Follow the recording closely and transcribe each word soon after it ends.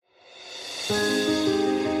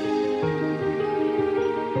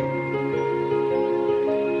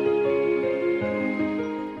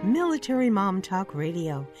Military Mom Talk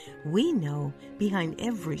Radio. We know behind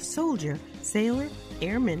every soldier, sailor,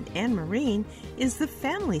 airman, and Marine is the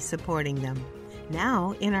family supporting them.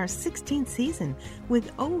 Now, in our 16th season,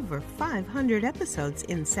 with over 500 episodes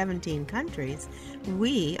in 17 countries,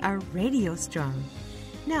 we are radio strong.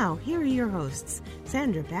 Now, here are your hosts,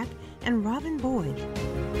 Sandra Beck and Robin Boyd.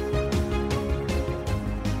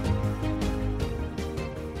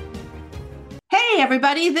 Hey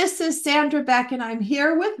everybody, this is Sandra Beck and I'm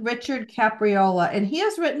here with Richard Capriola, and he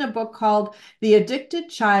has written a book called The Addicted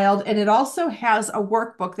Child, and it also has a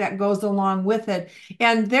workbook that goes along with it.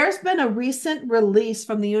 And there's been a recent release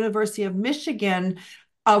from the University of Michigan,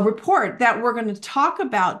 a report that we're going to talk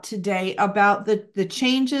about today about the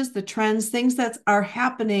changes, the trends, things that are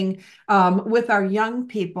happening with our young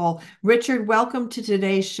people. Richard, welcome to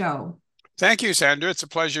today's show. Thank you, Sandra. It's a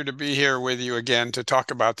pleasure to be here with you again to talk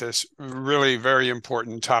about this really very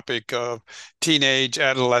important topic of teenage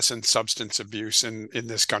adolescent substance abuse in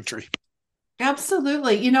this country.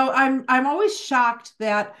 Absolutely. You know, I'm always shocked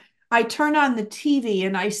that I turn on the TV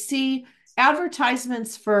and I see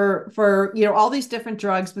advertisements for all these different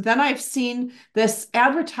drugs, but then I've seen this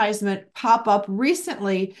advertisement pop up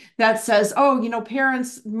recently that says, oh,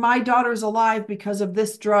 parents, my daughter's alive because of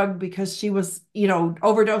this drug, because she was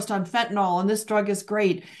overdosed on fentanyl, and this drug is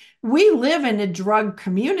great. We live in a drug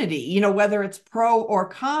community, whether it's pro or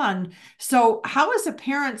con. So how is a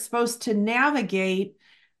parent supposed to navigate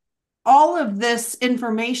all of this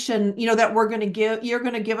information, that we're going to give? You're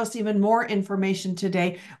going to give us even more information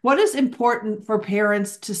today. What is important for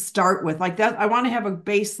parents to start with? Like that, I want to have a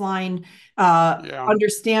baseline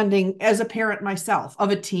understanding as a parent myself of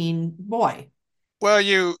a teen boy. Well,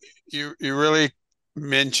 you really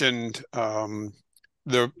mentioned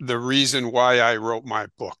the reason why I wrote my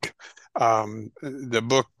book. The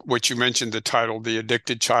book, which you mentioned, the title, The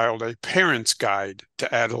Addicted Child, A Parent's Guide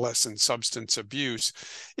to Adolescent Substance Abuse,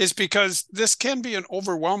 is because this can be an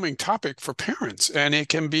overwhelming topic for parents, and it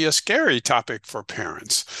can be a scary topic for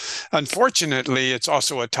parents. Unfortunately, it's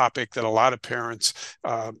also a topic that a lot of parents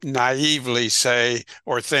naively say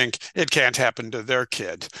or think it can't happen to their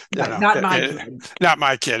kid. Not my kid. Not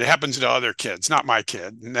my kid. It happens to other kids, not my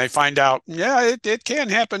kid. And they find out, it can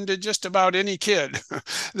happen to just about any kid.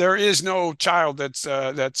 There is no child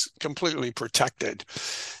that's completely protected.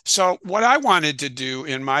 So what I wanted to do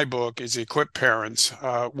in my book is equip parents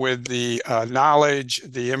with the knowledge,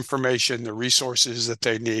 the information, the resources that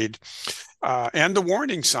they need, and the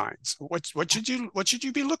warning signs. What should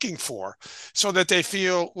you be looking for, so that they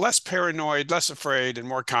feel less paranoid, less afraid, and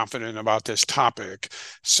more confident about this topic.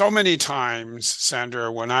 So many times,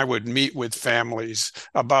 Sandra, when I would meet with families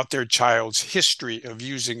about their child's history of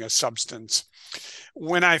using a substance,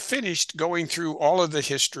 when I finished going through all of the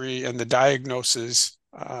history and the diagnosis,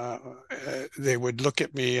 they would look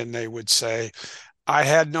at me and they would say, I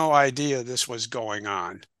had no idea this was going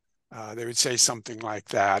on. They would say something like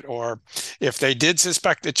that. Or if they did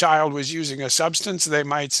suspect the child was using a substance, they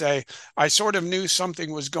might say, I sort of knew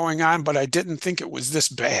something was going on, but I didn't think it was this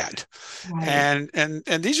bad. Right.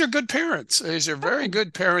 And these are good parents. These are very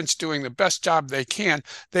good parents doing the best job they can.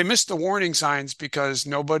 They miss the warning signs because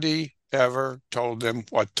nobody ever told them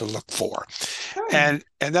what to look for. And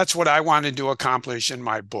that's what I wanted to accomplish in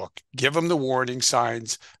my book. Give them the warning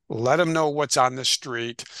signs, let them know what's on the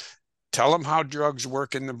street, tell them how drugs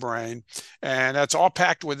work in the brain. And that's all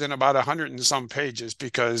packed within about 100 and some pages,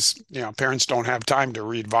 because parents don't have time to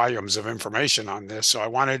read volumes of information on this. So I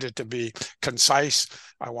wanted it to be concise.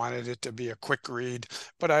 I wanted it to be a quick read.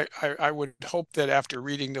 But I would hope that after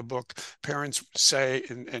reading the book, parents say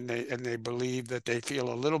and they believe that they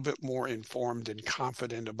feel a little bit more informed and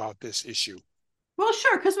confident about this issue. Well,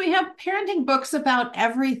 sure, because we have parenting books about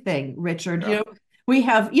everything, Richard. Yeah. We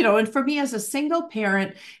have, and for me as a single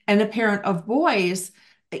parent and a parent of boys,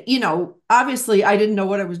 obviously I didn't know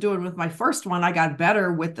what I was doing with my first one. I got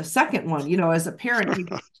better with the second one. As a parent, you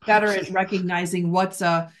get better at recognizing what's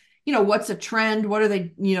a trend. What are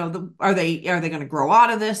they, are they going to grow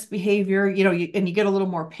out of this behavior? And you get a little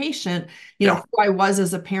more patient. Who I was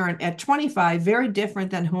as a parent at 25, very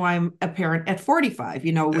different than who I'm a parent at 45.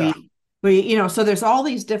 So there's all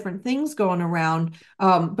these different things going around.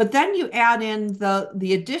 But then you add in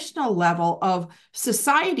the additional level of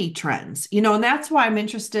society trends, and that's why I'm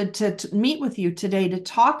interested to meet with you today to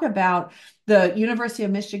talk about the University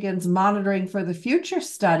of Michigan's Monitoring for the Future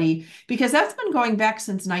study, because that's been going back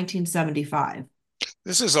since 1975.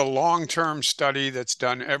 This is a long-term study that's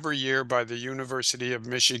done every year by the University of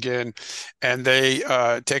Michigan, and they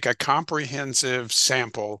take a comprehensive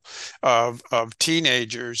sample of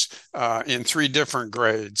teenagers in three different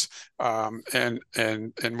grades. And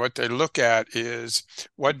what they look at is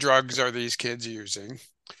what drugs are these kids using,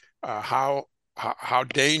 how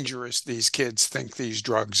dangerous these kids think these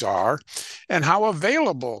drugs are, and how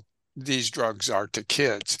available these drugs are to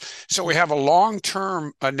kids. So we have a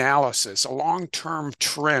long-term analysis, a long-term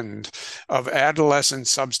trend of adolescent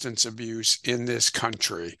substance abuse in this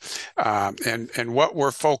country. And what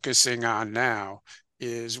we're focusing on now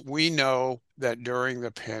is we know that during the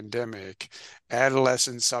pandemic,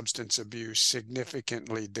 adolescent substance abuse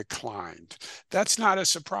significantly declined. That's not a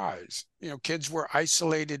surprise. Kids were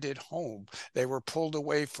isolated at home. They were pulled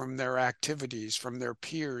away from their activities, from their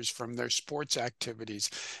peers, from their sports activities,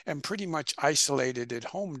 and pretty much isolated at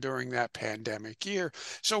home during that pandemic year.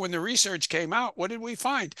 So when the research came out, what did we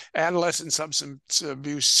find? Adolescent substance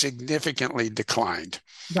abuse significantly declined.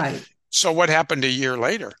 Right. So what happened a year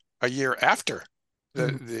later, a year after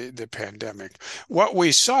the pandemic? What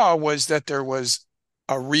we saw was that there was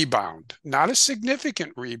a rebound, not a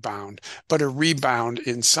significant rebound, but a rebound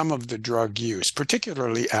in some of the drug use,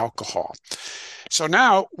 particularly alcohol. So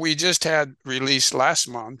now we just had released last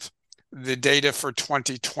month the data for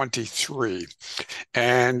 2023.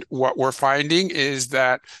 And what we're finding is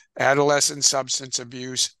that adolescent substance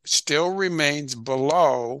abuse still remains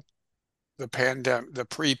below the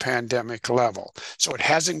pre-pandemic level. So it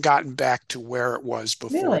hasn't gotten back to where it was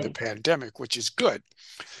before the pandemic, which is good.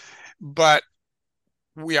 But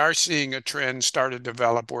we are seeing a trend start to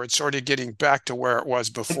develop where it's sort of getting back to where it was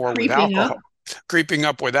before with alcohol, creeping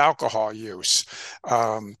up with alcohol use.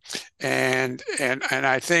 And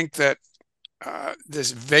I think that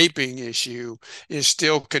this vaping issue is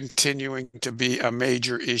still continuing to be a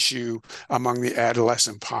major issue among the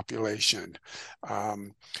adolescent population.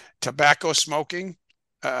 Tobacco smoking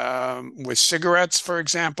with cigarettes, for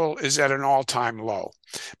example, is at an all-time low.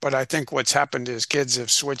 But I think what's happened is kids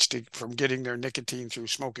have switched from getting their nicotine through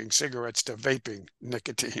smoking cigarettes to vaping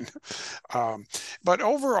nicotine. But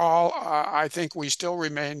overall, I think we still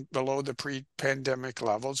remain below the pre-pandemic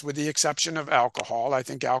levels, with the exception of alcohol. I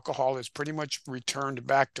think alcohol has pretty much returned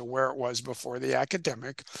back to where it was before the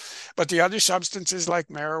academic. But the other substances like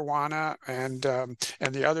marijuana and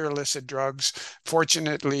the other illicit drugs,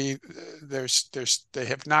 fortunately, they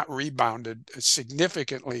have not rebounded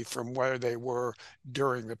significantly from where they were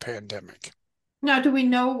during the pandemic. Now, do we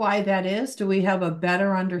know why that is? Do we have a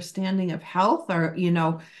better understanding of health, or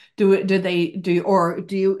if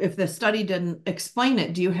the study didn't explain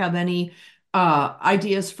it, do you have any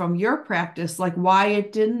ideas from your practice, like why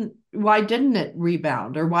didn't it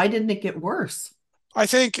rebound, or why didn't it get worse? I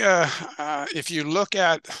think if you look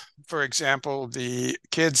at, for example, the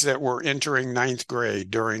kids that were entering ninth grade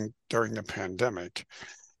during the pandemic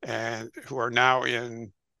and who are now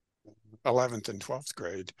in 11th and 12th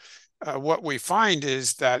grade, what we find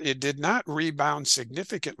is that it did not rebound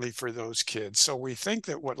significantly for those kids. So we think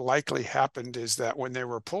that what likely happened is that when they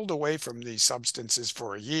were pulled away from these substances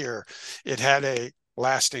for a year, it had a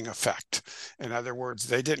lasting effect. In other words,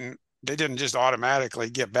 they didn't just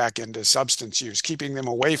automatically get back into substance use. Keeping them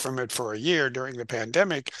away from it for a year during the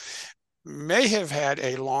pandemic may have had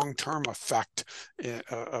a long-term effect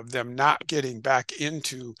of them not getting back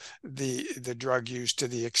into the drug use to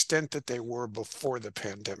the extent that they were before the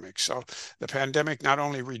pandemic. So the pandemic not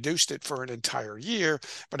only reduced it for an entire year,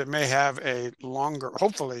 but it may have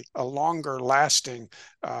hopefully a longer lasting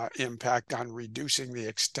impact on reducing the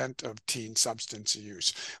extent of teen substance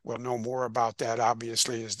use. We'll know more about that,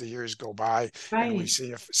 obviously, as the years go by, and we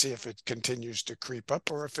see if it continues to creep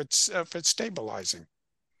up or if it's stabilizing.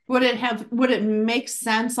 Would it make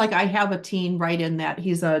sense? Like, I have a teen right in that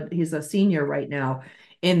he's a senior right now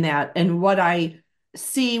in that. And what I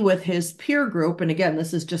see with his peer group, and again,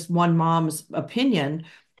 this is just one mom's opinion,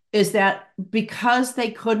 is that because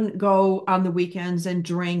they couldn't go on the weekends and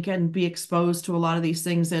drink and be exposed to a lot of these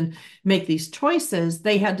things and make these choices,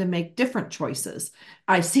 they had to make different choices.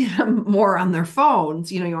 I see them more on their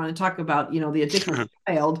phones. You want to talk about, the addicted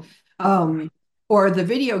child. Or the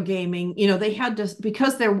video gaming, they had to,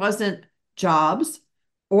 because there wasn't jobs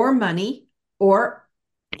or money or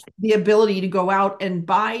the ability to go out and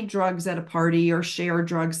buy drugs at a party or share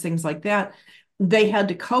drugs, things like that. They had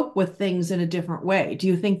to cope with things in a different way. Do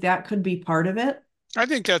you think that could be part of it? I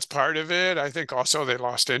think that's part of it. I think also they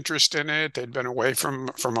lost interest in it. They'd been away from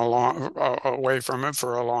it for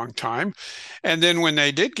a long time, and then when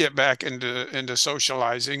they did get back into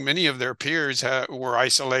socializing, many of their peers were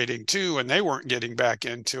isolating too, and they weren't getting back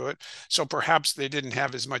into it. So perhaps they didn't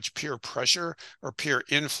have as much peer pressure or peer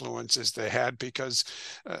influence as they had because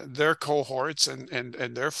their cohorts and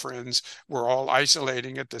their friends were all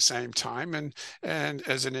isolating at the same time, and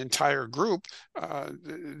as an entire group,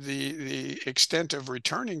 the extent of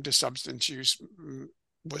returning to substance use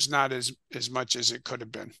was not as much as it could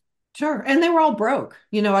have been. Sure. And they were all broke.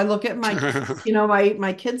 I look at my kids,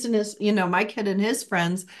 my kids and his, my kid and his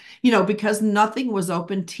friends, because nothing was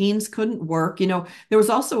open, teens couldn't work. There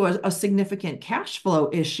was also a significant cash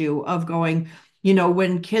flow issue of going,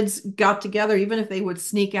 when kids got together, even if they would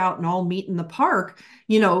sneak out and all meet in the park,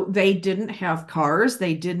 they didn't have cars,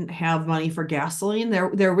 they didn't have money for gasoline.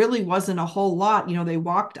 There really wasn't a whole lot. They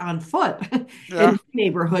walked on foot in Yeah. the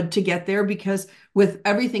neighborhood to get there because with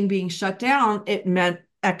everything being shut down, it meant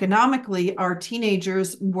economically, our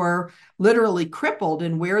teenagers were literally crippled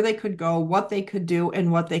in where they could go, what they could do,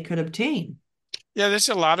 and what they could obtain. Yeah, there's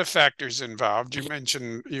a lot of factors involved. You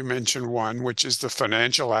mentioned one, which is the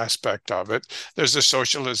financial aspect of it. There's the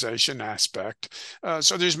socialization aspect.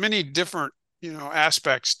 So there's many different,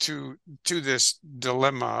 aspects to this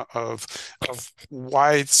dilemma of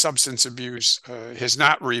why substance abuse has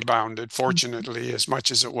not rebounded, fortunately, as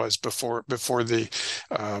much as it was before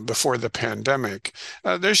the pandemic.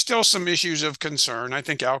 There's still some issues of concern. I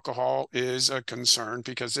think alcohol is a concern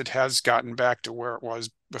because it has gotten back to where it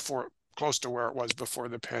was before, close to where it was before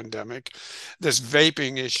the pandemic. This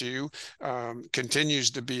vaping issue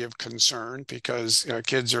continues to be of concern because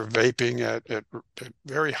kids are vaping at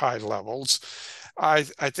very high levels. I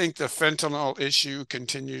think the fentanyl issue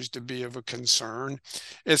continues to be of a concern.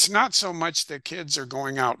 It's not so much that kids are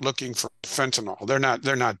going out looking for fentanyl.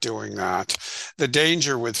 They're not doing that. The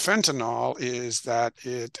danger with fentanyl is that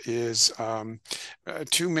it is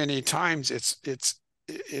too many times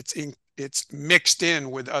it's mixed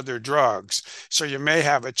in with other drugs. So you may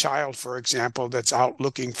have a child, for example, that's out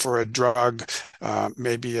looking for a drug.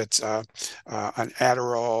 Maybe it's an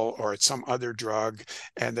Adderall or it's some other drug,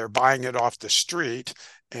 and they're buying it off the street,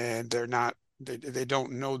 and they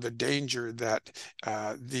don't know the danger that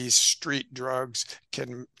these street drugs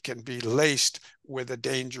can be laced with a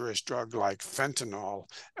dangerous drug like fentanyl,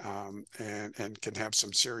 and can have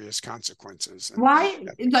some serious consequences. Why,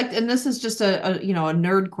 like, and this is just a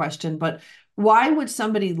nerd question, but why would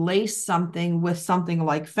somebody lace something with something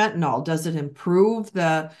like fentanyl? Does it improve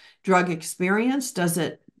the drug experience? Does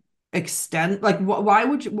it extend, like, why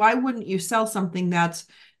wouldn't you sell something that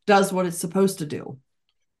does what it's supposed to do?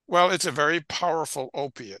 Well, it's a very powerful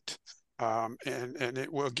opiate, and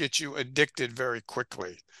it will get you addicted very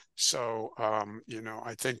quickly. So,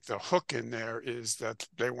 I think the hook in there is that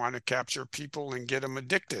they want to capture people and get them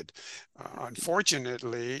addicted.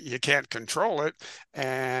 Unfortunately, you can't control it,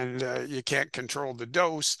 and you can't control the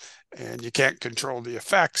dose, and you can't control the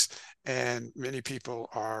effects. And too many people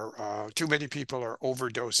are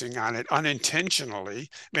overdosing on it unintentionally,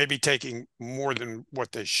 maybe taking more than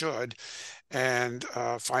what they should, and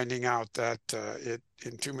finding out that it,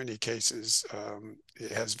 in too many cases,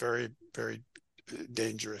 it has very, very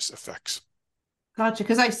dangerous effects. Gotcha.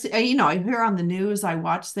 Because I see, I hear on the news, I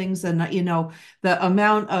watch things, and the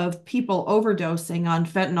amount of people overdosing on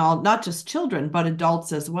fentanyl, not just children, but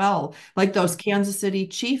adults as well. Like those Kansas City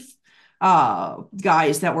Chief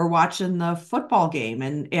guys that were watching the football game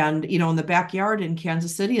and in the backyard in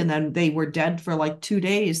Kansas City, and then they were dead for like 2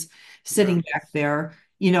 days Yeah. sitting back there.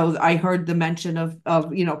 I heard the mention of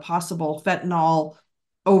possible fentanyl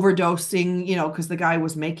overdosing, because the guy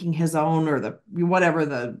was making his own, or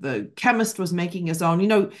the chemist was making his own.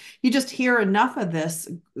 You just hear enough of this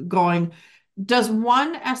going, does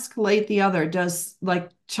one escalate the other? Does,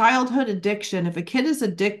 like, childhood addiction, if a kid is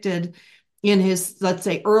addicted in his, let's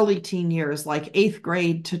say, early teen years, like 8th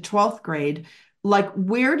grade to 12th grade, like,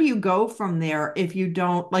 where do you go from there if you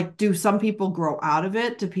don't, like, do some people grow out of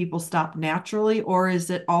it? Do people stop naturally, or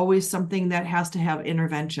is it always something that has to have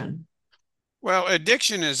intervention? Well,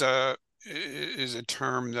 addiction is a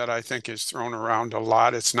term that I think is thrown around a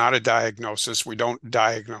lot. It's not a diagnosis. We don't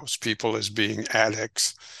diagnose people as being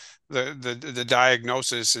addicts. The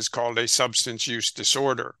diagnosis is called a substance use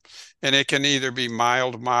disorder, and it can either be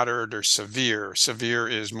mild, moderate, or severe. Severe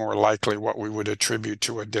is more likely what we would attribute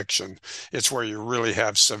to addiction. It's where you really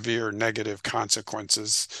have severe negative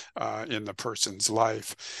consequences in the person's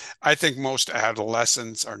life. I think most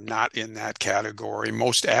adolescents are not in that category.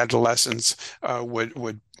 Most adolescents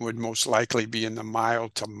would most likely be in the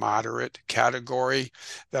mild to moderate category.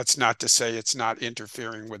 That's not to say it's not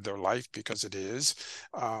interfering with their life, because it is.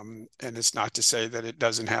 And it's not to say that it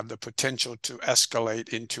doesn't have the potential to escalate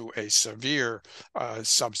into a severe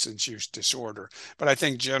substance use disorder. But I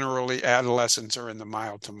think generally adolescents are in the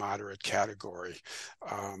mild to moderate category.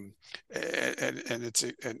 And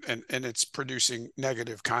it's producing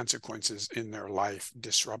negative consequences in their life,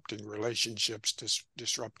 disrupting relationships,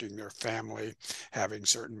 disrupting their family, having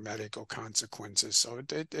certain medical consequences. So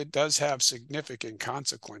it does have significant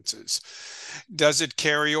consequences. Does it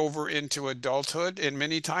carry over into adulthood? And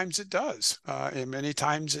many times it does. And many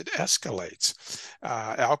times it escalates.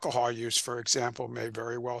 Alcohol use, for example, may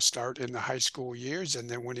very well start in the high school years, and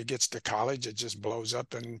then when it gets to college, it just blows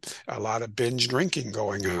up and a lot of binge drinking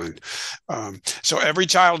going on. So every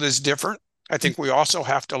child is different. I think we also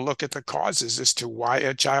have to look at the causes as to why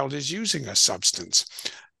a child is using a substance.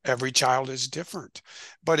 Every child is different.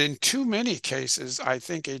 But in too many cases, I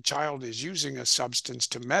think a child is using a substance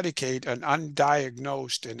to medicate an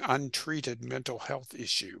undiagnosed and untreated mental health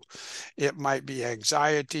issue. It might be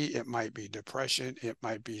anxiety, it might be depression, it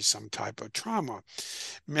might be some type of trauma.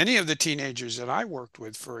 Many of the teenagers that I worked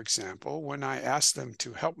with, for example, when I asked them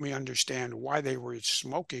to help me understand why they were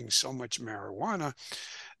smoking so much marijuana,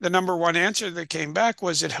 the number one answer that came back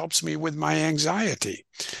was, it helps me with my anxiety.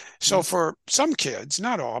 So for some kids,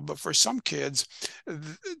 not all, but for some kids,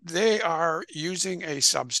 they are using a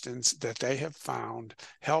substance that they have found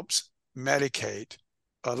helps medicate,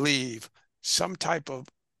 alleviate some type of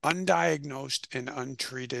undiagnosed and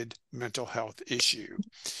untreated mental health issue.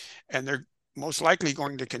 And they're most likely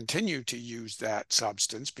going to continue to use that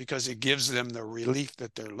substance because it gives them the relief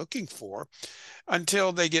that they're looking for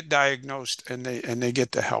until they get diagnosed and they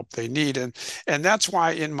get the help they need. And that's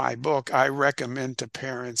why in my book, I recommend to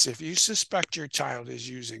parents, if you suspect your child is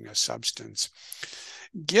using a substance,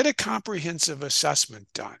 get a comprehensive assessment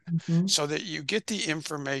done so that you get the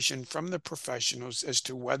information from the professionals as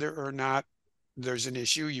to whether or not there's an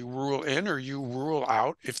issue. You rule in or you rule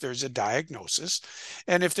out if there's a diagnosis.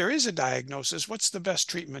 And if there is a diagnosis, what's the best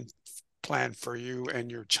treatment plan for you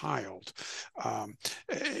and your child?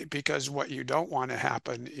 Because what you don't want to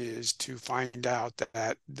happen is to find out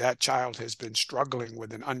that that child has been struggling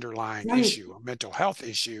with an underlying issue, a mental health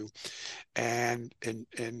issue, and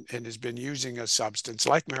has been using a substance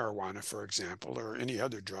like marijuana, for example, or any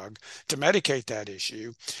other drug to medicate that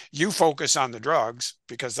issue. You focus on the drugs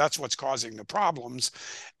because that's what's causing the problems,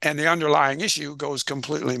 and the underlying issue goes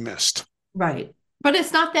completely missed. Right. But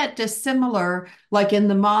it's not that dissimilar, like in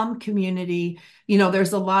the mom community.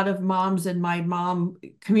 There's a lot of moms in my mom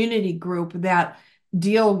community group that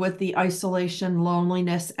deal with the isolation,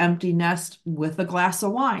 loneliness, empty nest with a glass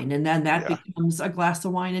of wine. And then that becomes a glass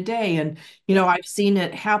of wine a day. And, I've seen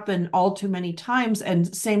it happen all too many times.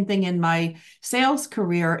 And same thing in my sales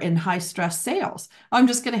career in high stress sales. I'm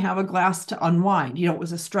just going to have a glass to unwind. It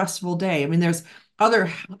was a stressful day. I mean, there's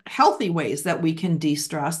other healthy ways that we can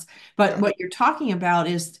de-stress. But what you're talking about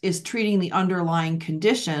is treating the underlying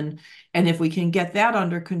condition. And if we can get that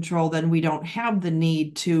under control, then we don't have the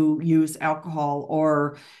need to use alcohol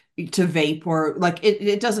or to vape, or like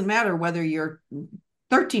it doesn't matter whether you're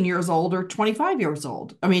 13 years old or 25 years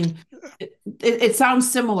old. I mean, it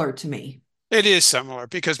sounds similar to me. It is similar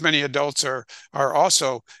because many adults are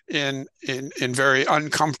also in very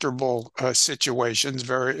uncomfortable situations,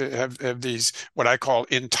 have these what I call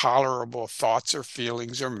intolerable thoughts or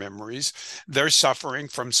feelings or memories. They're suffering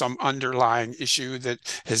from some underlying issue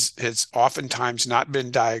that has oftentimes not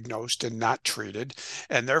been diagnosed and not treated,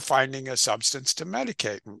 and they're finding a substance to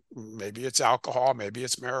medicate. Maybe it's alcohol, maybe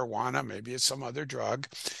it's marijuana, maybe it's some other drug,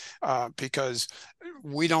 because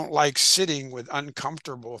we don't like sitting with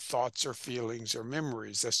uncomfortable thoughts or feelings or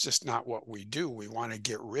memories. That's just not what we do. We want to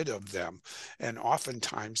get rid of them. And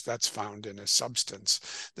oftentimes that's found in a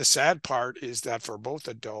substance. The sad part is that for both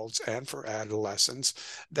adults and for adolescents,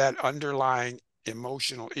 that underlying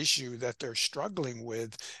emotional issue that they're struggling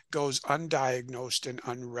with goes undiagnosed and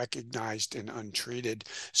unrecognized and untreated.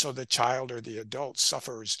 So the child or the adult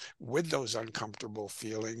suffers with those uncomfortable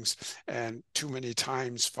feelings, and too many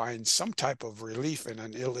times finds some type of relief in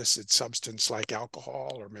an illicit substance like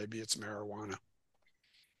alcohol, or maybe it's marijuana.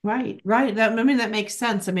 Right. That makes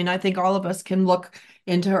sense. I mean, I think all of us can look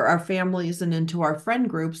into our families and into our friend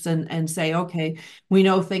groups and say, okay, we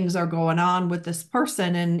know things are going on with this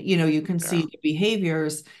person, and you can see the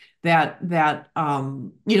behaviors that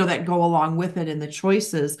go along with it and the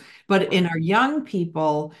choices. But in our young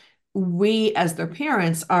people, we as their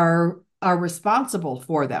parents are are responsible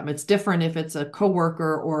for them. It's different if it's a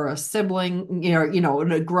coworker or a sibling,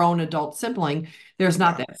 a grown adult sibling. There's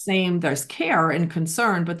not Yeah. that same, there's care and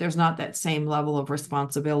concern, but there's not that same level of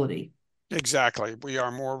responsibility. Exactly. We are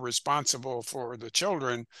more responsible for the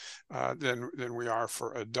children than we are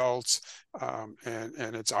for adults,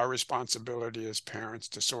 and it's our responsibility as parents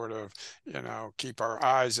to sort of, keep our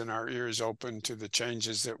eyes and our ears open to the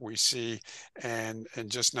changes that we see, and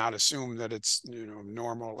just not assume that it's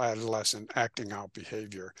normal adolescent acting out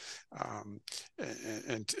behavior,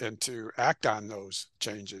 and to act on those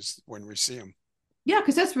changes when we see them. Yeah,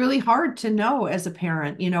 because that's really hard to know as a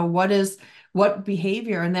parent, what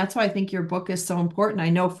behavior. And that's why I think your book is so important. I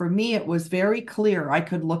know for me, it was very clear. I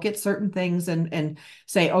could look at certain things and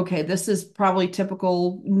say, okay, this is probably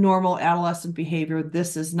typical normal adolescent behavior.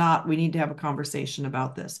 This is not. We need to have a conversation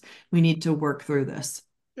about this. We need to work through this.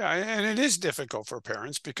 Yeah, and it is difficult for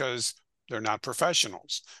parents because they're not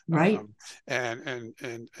professionals, Right. and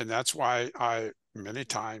that's why I many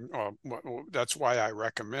times, that's why I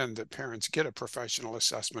recommend that parents get a professional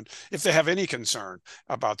assessment if they have any concern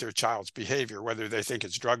about their child's behavior, whether they think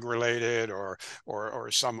it's drug related or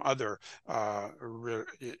some other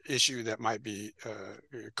issue that might be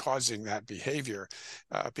causing that behavior,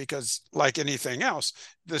 because like anything else,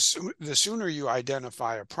 the sooner you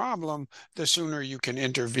identify a problem, the sooner you can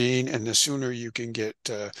intervene, and the sooner you can get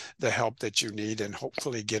the help that you need and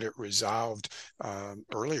hopefully get it resolved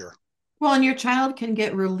earlier. Well, and your child can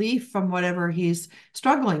get relief from whatever he's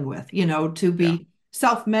struggling with, to Yeah. be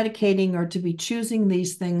self-medicating or to be choosing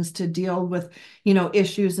these things to deal with,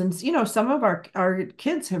 issues. And, some of our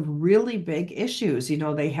kids have really big issues.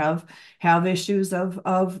 They have issues of,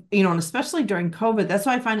 and especially during COVID. That's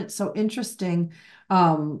why I find it so interesting.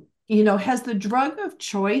 Has the drug of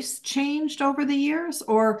choice changed over the years,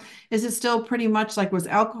 or is it still pretty much like was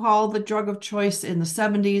alcohol the drug of choice in the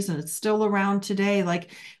 70s and it's still around today?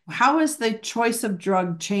 Like, how has the choice of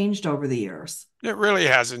drug changed over the years? It really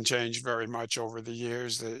hasn't changed very much over the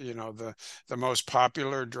years. The most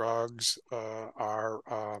popular drugs are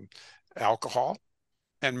alcohol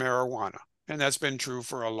and marijuana, and that's been true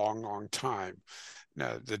for a long, long time.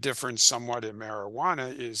 Now, the difference somewhat in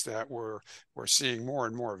marijuana is that we're seeing more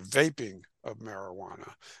and more vaping of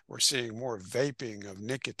marijuana. We're seeing more vaping of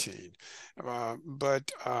nicotine,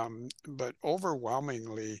 but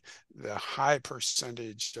overwhelmingly, the high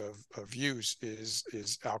percentage of use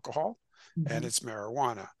is alcohol and Mhm. it's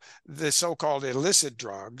marijuana. The so-called illicit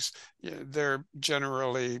drugs, they're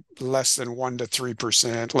generally less than 1 to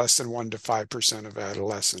 3%, less than 1 to 5% of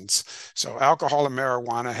adolescents. So alcohol and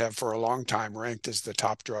marijuana have for a long time ranked as the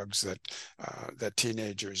top drugs that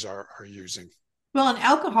teenagers are using. Well, and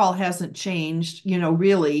alcohol hasn't changed,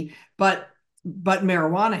 really, but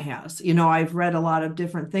marijuana has. I've read a lot of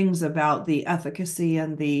different things about the efficacy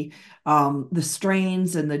and the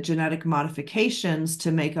strains and the genetic modifications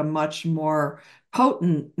to make a much more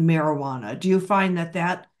potent marijuana. Do you find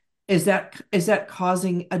that is that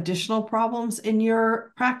causing additional problems in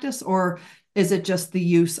your practice, or is it just the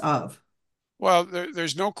use of? Well,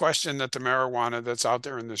 there's no question that the marijuana that's out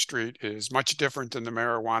there in the street is much different than the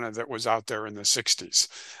marijuana that was out there in the 60s.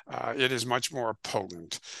 It is much more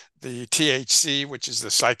potent. The THC, which is the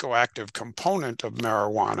psychoactive component of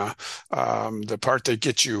marijuana, the part that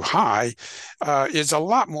gets you high, is a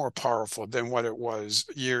lot more powerful than what it was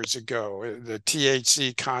years ago. The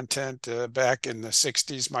THC content back in the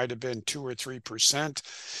 60s might have been 2 or 3%.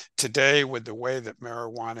 Today, with the way that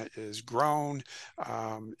marijuana is grown,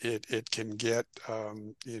 it can get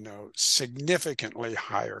significantly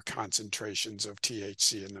higher concentrations of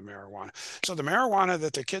THC in the marijuana. So the marijuana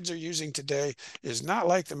that the kids are using today is not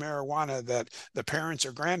like the marijuana that the parents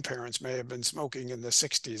or grandparents may have been smoking in the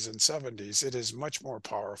 60s and 70s. It is much more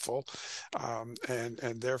powerful, and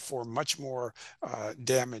therefore much more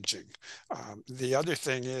damaging. The other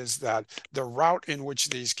thing is that the route in which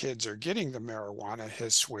these kids are getting the marijuana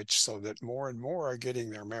has switched so that more and more are getting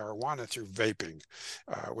their marijuana through vaping,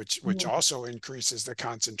 which also increases the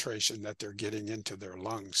concentration that they're getting into their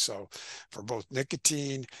lungs. So for both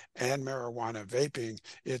nicotine and marijuana vaping,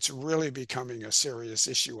 it's really becoming a serious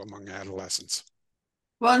issue among adolescents.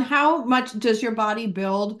 Well, and how much does your body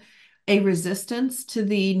build a resistance to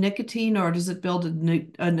the nicotine, or does it build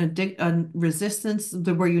a resistance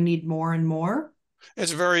where you need more and more?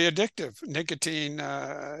 It's very addictive. Nicotine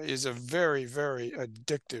is a very, very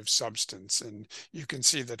addictive substance, and you can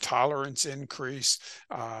see the tolerance increase,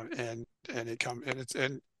 and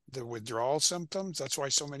it's the withdrawal symptoms. That's why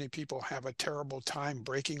so many people have a terrible time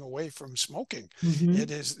breaking away from smoking. It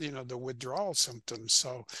Hmm. is, the withdrawal symptoms.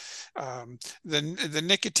 So the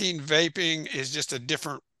nicotine vaping is just a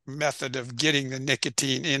different method of getting the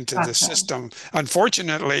nicotine into the Gotcha. system.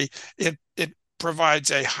 Unfortunately, it provides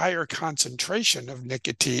a higher concentration of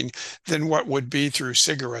nicotine than what would be through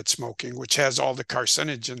cigarette smoking, which has all the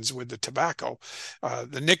carcinogens with the tobacco.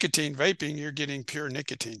 The nicotine vaping, you're getting pure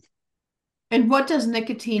nicotine. And what does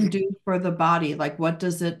nicotine do for the body? Like what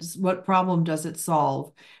problem does it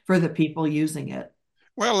solve for the people using it?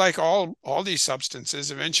 Well, like all these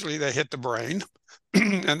substances, eventually they hit the brain.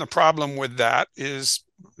 And the problem with that is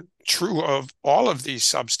true of all of these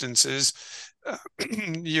substances. Uh,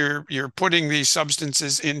 you're putting these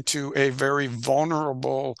substances into a very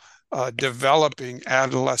vulnerable developing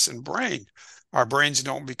adolescent brain. Our brains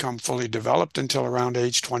don't become fully developed until around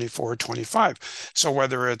age 24, 25. So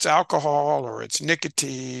whether it's alcohol or it's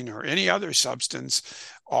nicotine or any other substance,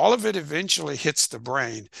 all of it eventually hits the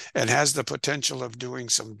brain and has the potential of doing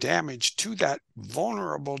some damage to that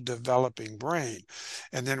vulnerable developing brain.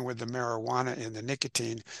 And then with the marijuana and the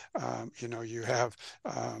nicotine, you have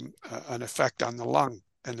an effect on the lung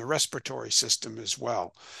and the respiratory system as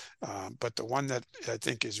well. But the one that I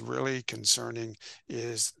think is really concerning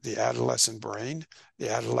is the adolescent brain, the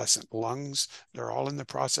adolescent lungs. They're all in the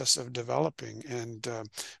process of developing, and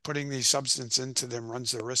putting these substances into them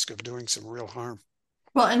runs the risk of doing some real harm.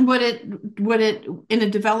 Well, and would it in a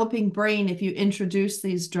developing brain, if you introduce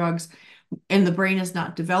these drugs and the brain is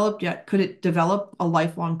not developed yet, could it develop a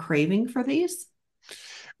lifelong craving for these?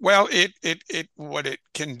 Well, it what it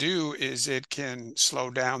can do is it can slow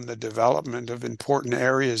down the development of important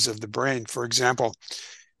areas of the brain. For example,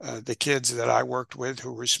 the kids that I worked with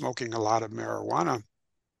who were smoking a lot of marijuana,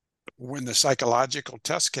 when the psychological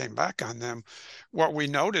test came back on them, what we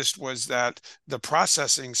noticed was that the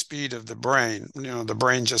processing speed of the brain, the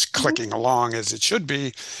brain just Mhm. clicking along as it should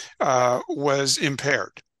be, was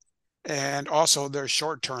impaired. And also their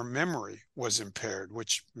short-term memory was impaired,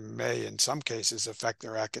 which may in some cases affect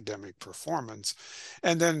their academic performance.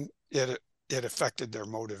 And then it affected their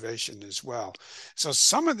motivation as well. So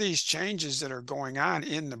some of these changes that are going on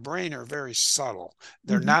in the brain are very subtle.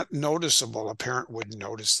 They're Mhm. not noticeable. A parent wouldn't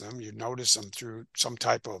notice them. You notice them through some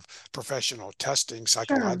type of professional testing, Sure.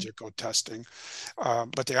 psychological testing.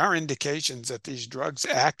 But there are indications that these drugs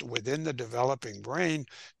act within the developing brain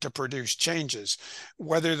to produce changes.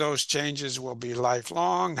 Whether those changes will be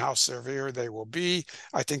lifelong, how severe they will be,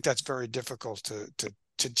 I think that's very difficult to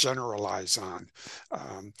generalize on.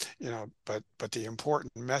 But the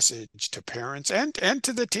important message to parents and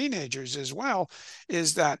to the teenagers as well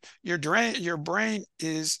is that your brain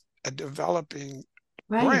is a developing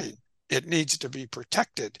Right. brain. It needs to be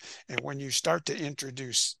protected. And when you start to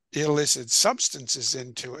introduce illicit substances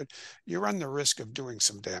into it, you run the risk of doing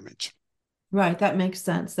some damage. Right. That makes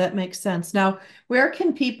sense. That makes sense. Now, where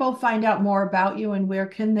can people find out more about you and where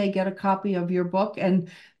can they get a copy of your book?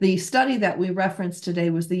 And the study that we referenced today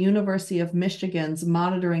was the University of Michigan's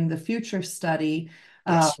Monitoring the Future study.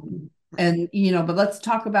 Yes. But let's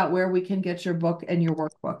talk about where we can get your book and your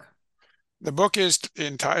workbook. The book is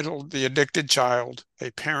entitled The Addicted Child,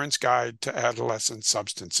 A Parent's Guide to Adolescent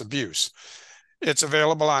Substance Abuse. It's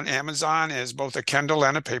available on Amazon as both a Kindle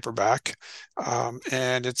and a paperback,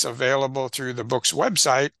 and it's available through the book's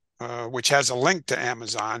website, which has a link to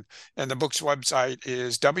Amazon. And the book's website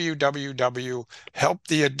is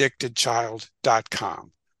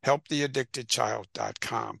www.helptheaddictedchild.com.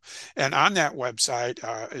 Helptheaddictedchild.com. And on that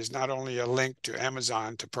website is not only a link to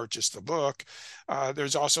Amazon to purchase the book,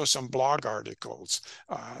 there's also some blog articles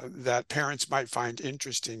that parents might find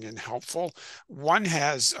interesting and helpful. One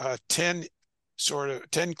has 10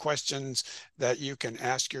 questions that you can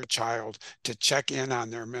ask your child to check in on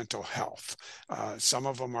their mental health. Some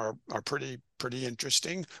of them are pretty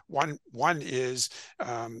interesting. One is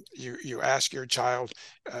you ask your child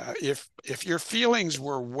if your feelings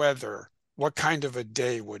were weather, what kind of a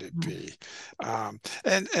day would it be? And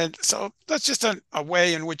so that's just a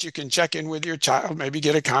way in which you can check in with your child, maybe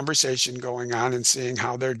get a conversation going on and seeing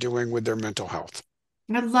how they're doing with their mental health.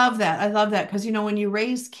 I love that. I love that because, when you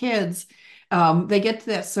raise kids, they get to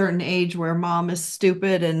that certain age where mom is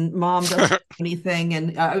stupid and mom doesn't do anything.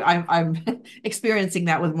 And I'm experiencing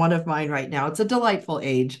that with one of mine right now. It's a delightful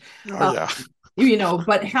age. Oh Uh, yeah.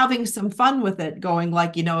 but having some fun with it, going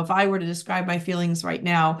like, if I were to describe my feelings right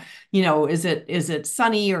now, is it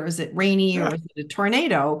sunny or is it rainy Yeah. or is it a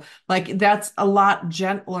tornado? Like that's a lot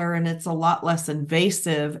gentler and it's a lot less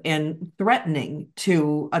invasive and threatening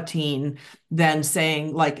to a teen than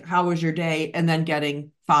saying like, how was your day? And then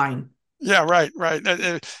getting fine. Yeah, right.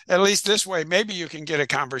 At least this way, maybe you can get a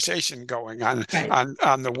conversation going on Right.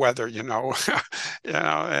 on the weather,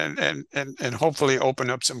 and hopefully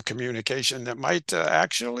open up some communication that might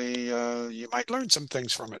actually you might learn some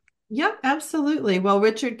things from it. Yep, absolutely. Well,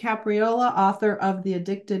 Richard Capriola, author of The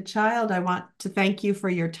Addicted Child, I want to thank you for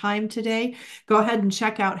your time today. Go ahead and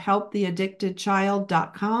check out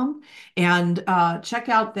helptheaddictedchild.com and check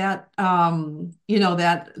out that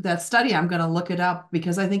that study. I'm going to look it up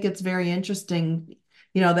because I think it's very interesting.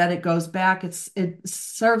 That it goes back. It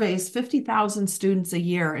surveys 50,000 students a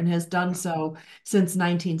year and has done so since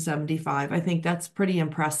 1975. I think that's pretty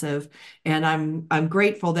impressive. And I'm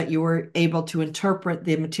grateful that you were able to interpret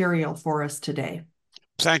the material for us today.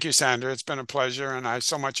 Thank you, Sandra. It's been a pleasure, and I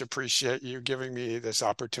so much appreciate you giving me this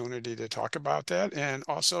opportunity to talk about that, and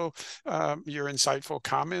also your insightful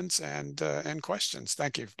comments and questions.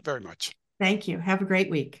 Thank you very much. Thank you. Have a great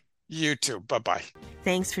week. You too. Bye-bye.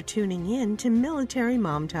 Thanks for tuning in to Military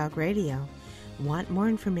Mom Talk Radio. Want more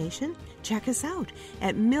information? Check us out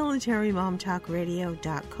at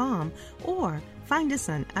militarymomtalkradio.com or find us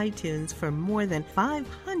on iTunes for more than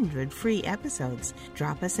 500 free episodes.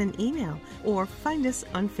 Drop us an email or find us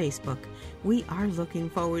on Facebook. We are looking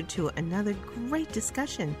forward to another great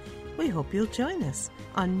discussion. We hope you'll join us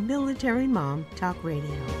on Military Mom Talk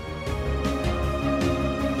Radio.